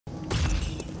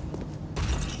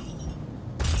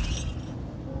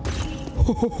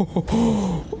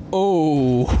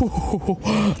Oh,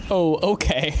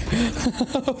 okay.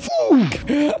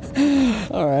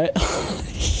 All right.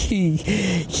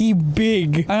 He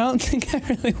big. I don't think I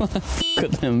really want to f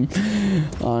with him,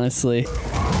 honestly.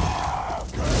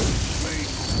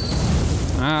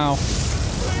 Ow.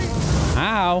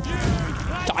 Ow.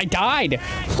 I died.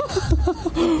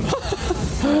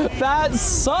 That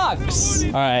sucks.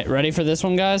 All right, ready for this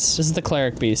one, guys? This is the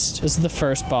cleric beast. This is the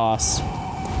first boss.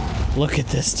 Look at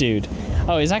this dude.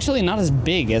 Oh, he's actually not as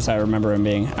big as I remember him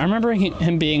being. I remember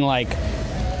him being like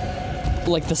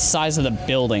the size of the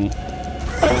building.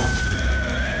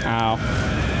 Ow.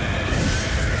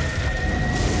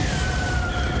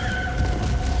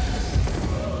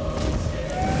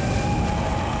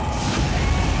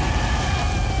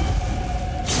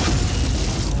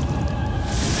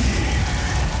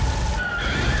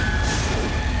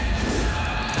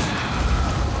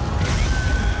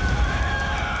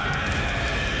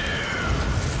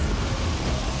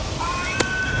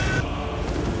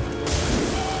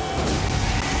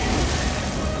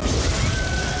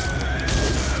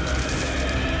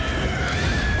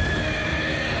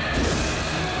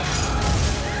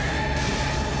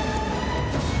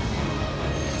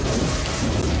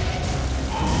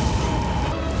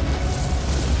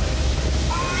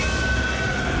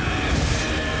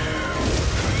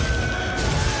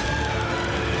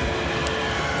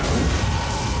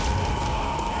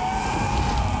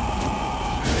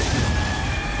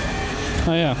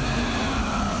 Oh yeah.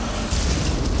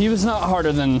 He was not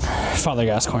harder than Father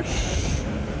Gascoigne.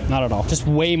 Not at all. Just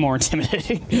way more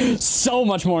intimidating. So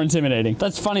much more intimidating.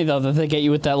 That's funny though that they get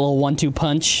you with that little 1-2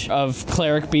 punch of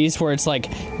Cleric Beast where it's like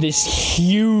this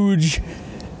huge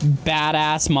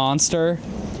badass monster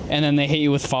and then they hit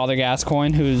you with Father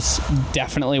Gascoigne, who's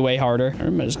definitely way harder.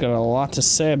 Everybody's got a lot to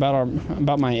say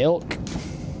about my ilk.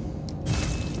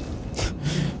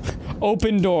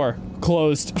 Open door.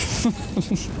 Closed.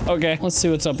 Okay, let's see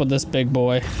what's up with this big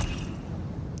boy.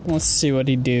 Let's see what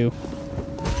he do.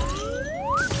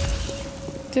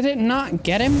 Did it not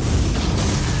get him?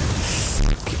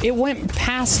 It went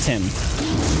past him.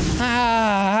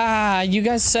 You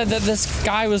guys said that this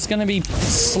guy was gonna be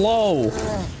slow.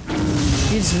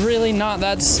 He's really not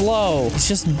that slow. He's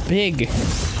just big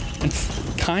and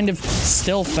kind of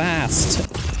still fast.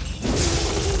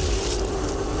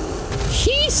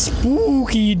 He's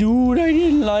spooky, dude. I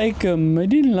didn't like him. I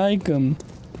didn't like him.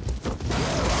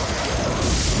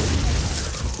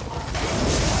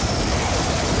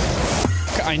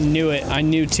 I knew it. I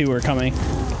knew two were coming.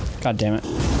 God damn it.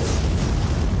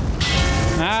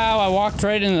 Ow, I walked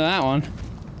right into that one.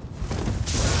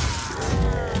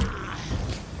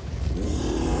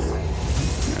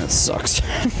 That sucks.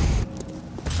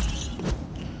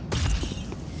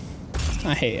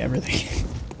 I hate everything.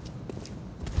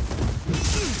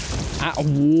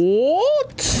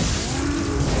 What?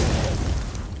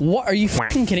 What? Are you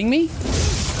fucking kidding me?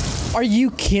 Are you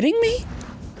kidding me?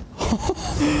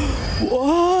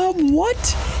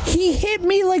 What? He hit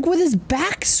me like with his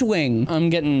backswing.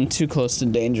 I'm getting too close to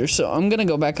danger, so I'm gonna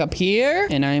go back up here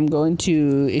and I'm going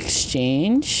to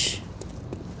exchange.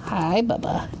 Hi,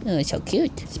 Bubba. Oh, so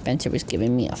cute. Spencer was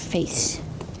giving me a face.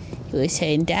 He was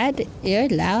saying, Dad, you're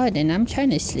loud and I'm trying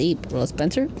to sleep. Well,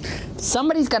 Spencer,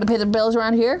 somebody's got to pay the bills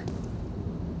around here.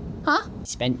 Huh?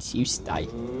 Spence, you stay.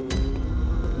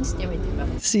 Stay right there,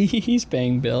 Bubba. See, he's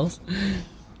paying bills.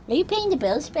 Are you paying the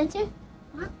bills, Spencer?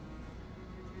 Huh? Are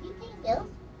you paying bills? Are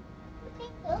you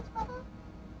paying bills, Bubba?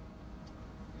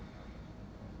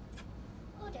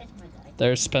 Oh, that's my guy.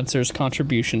 There's Spencer's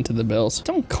contribution to the bills.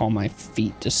 Don't call my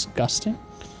feet disgusting.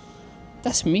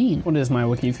 That's mean. What is my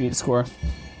wikifeet score?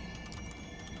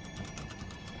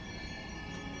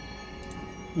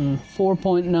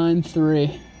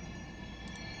 4.93.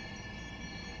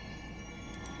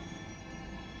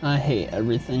 I hate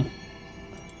everything.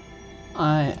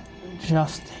 I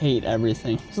just hate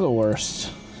everything. This is the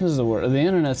worst. This is the worst. The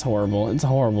internet's horrible. It's a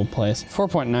horrible place.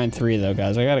 4.93 though,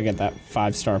 guys. I gotta get that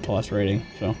 5-star plus rating.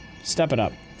 So step it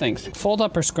up. Thanks. Fold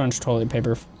up or scrunch toilet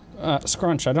paper?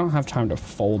 Scrunch. I don't have time to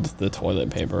fold the toilet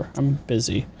paper. I'm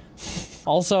busy.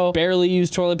 Also, barely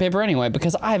use toilet paper anyway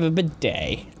because I have a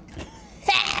bidet.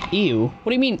 Ew.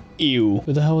 What do you mean, ew?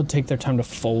 Who the hell would take their time to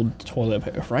fold toilet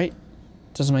paper, right?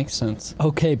 Doesn't make sense.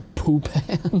 Okay, poop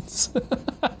hands.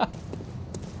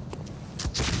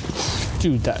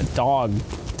 Dude, that dog.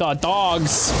 The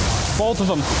dogs. Both of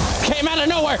them came out of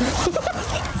nowhere.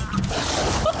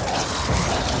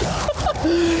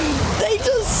 They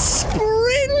just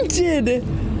sprinted.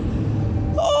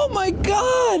 Oh my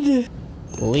god.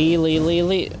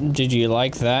 Lee. Did you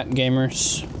like that,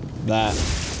 gamers? That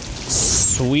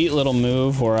sweet little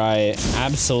move where I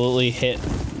absolutely hit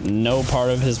no part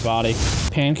of his body.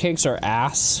 Pancakes are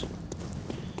ass.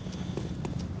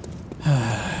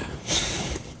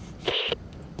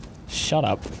 Shut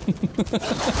up.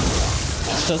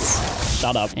 Just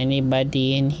shut up.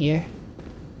 Anybody in here?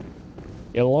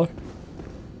 Hello?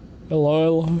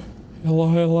 Hello, hello. Hello,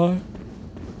 hello.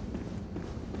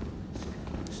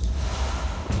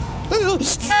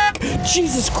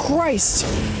 Jesus Christ!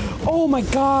 Oh my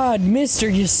God, mister,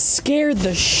 you scared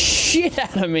the shit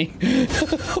out of me.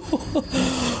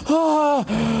 Oh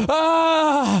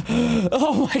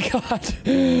my God.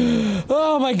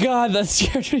 Oh my God, that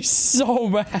scared me so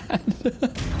bad.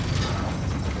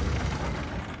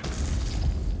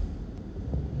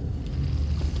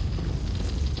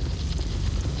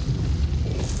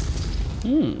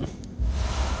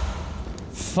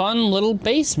 Fun little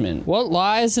basement. What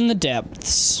lies in the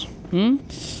depths?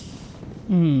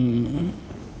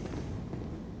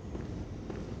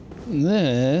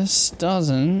 This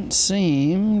doesn't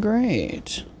seem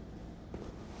great.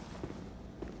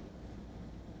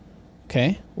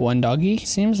 Okay, one doggy.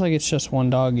 Seems like it's just one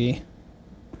doggy.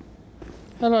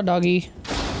 Hello, doggy.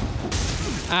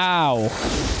 Ow.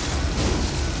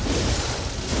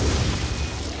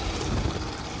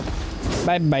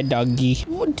 Bye-bye, doggy.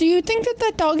 Do you think that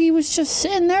that doggy was just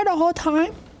sitting there the whole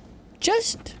time?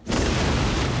 Just...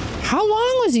 How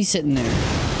long was he sitting there?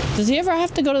 Does he ever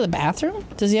have to go to the bathroom?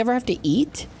 Does he ever have to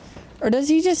eat? Or does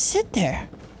he just sit there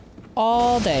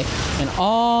all day and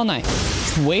all night,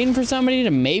 just waiting for somebody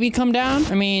to maybe come down?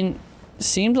 I mean,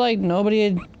 seemed like nobody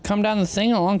had come down the thing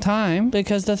in a long time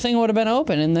because the thing would have been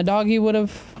open and the doggy would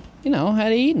have, you know,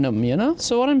 had eaten him, you know?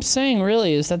 So what I'm saying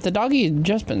really is that the doggy had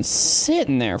just been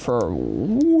sitting there for a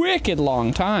wicked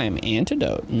long time.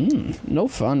 Antidote. No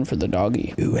fun for the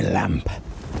doggy. Ooh, a lamp.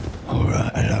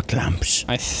 Alright, I like lamps.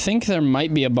 I think there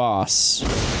might be a boss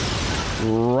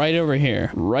right over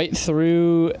here. Right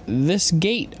through this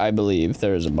gate, I believe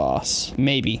there is a boss.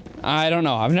 Maybe. I don't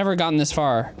know. I've never gotten this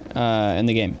far in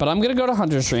the game. But I'm gonna go to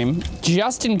Hunter's Stream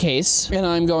just in case. And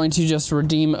I'm going to just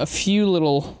redeem a few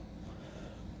little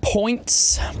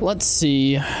points. Let's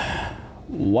see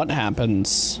what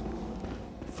happens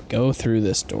if we go through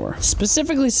this door.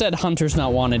 Specifically said Hunter's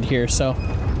not wanted here, so,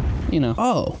 you know.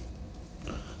 Oh.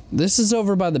 This is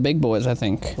over by the big boys, I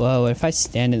think. Whoa, if I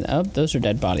stand in... Oh, those are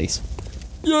dead bodies.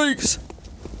 Yikes.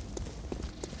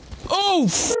 Oh,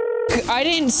 f***. I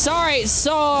didn't... Sorry.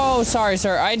 So sorry,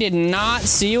 sir. I did not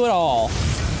see you at all.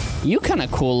 You kind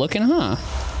of cool looking, huh?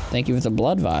 Thank you for the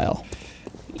blood vial.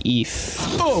 Eef.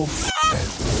 Oh, f***.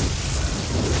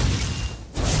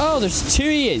 Oh, there's two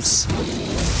yous.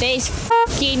 There's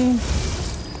fucking...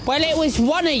 Well, it was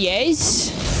one of yous.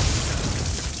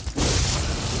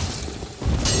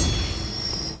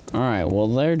 Alright, well,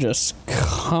 they're just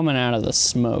coming out of the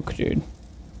smoke, dude.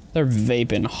 They're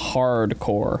vaping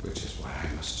hardcore. Which is why I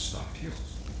must stop you.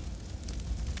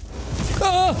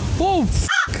 Oh,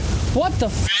 fuck! What the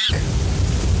fuck?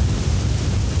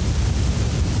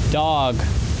 Dog.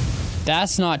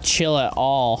 That's not chill at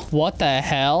all. What the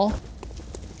hell?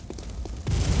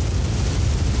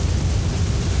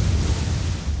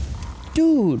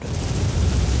 Dude.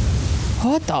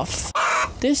 What the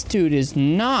fuck? This dude is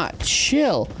not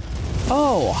chill.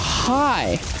 Oh,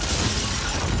 hi.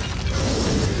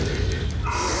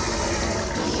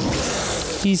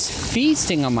 He's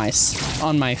feasting on my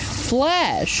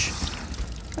flesh.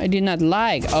 I did not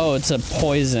like. Oh, it's a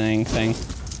poisoning thing.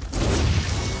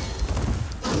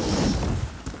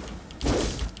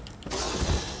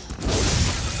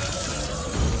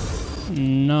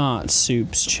 Not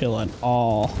Soup's chill at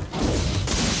all.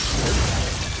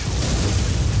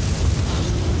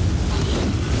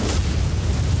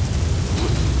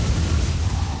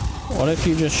 What if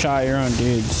you just shot your own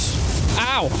dudes?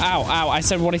 Ow, ow, ow. I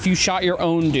said, what if you shot your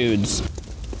own dudes?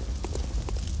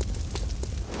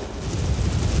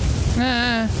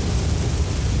 Ah.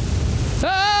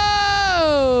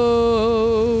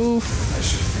 Oh! I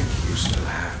should think you still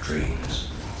have dreams.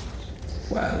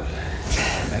 Well,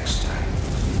 next time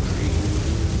you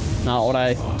dream. Not what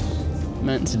I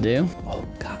meant to do. Oh,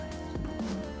 God.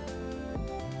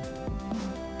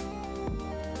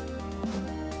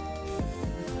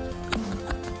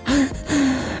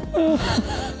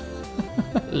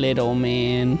 Little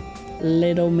man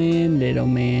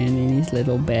in his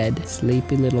little bed,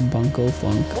 sleepy little bunko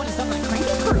funk. What is up?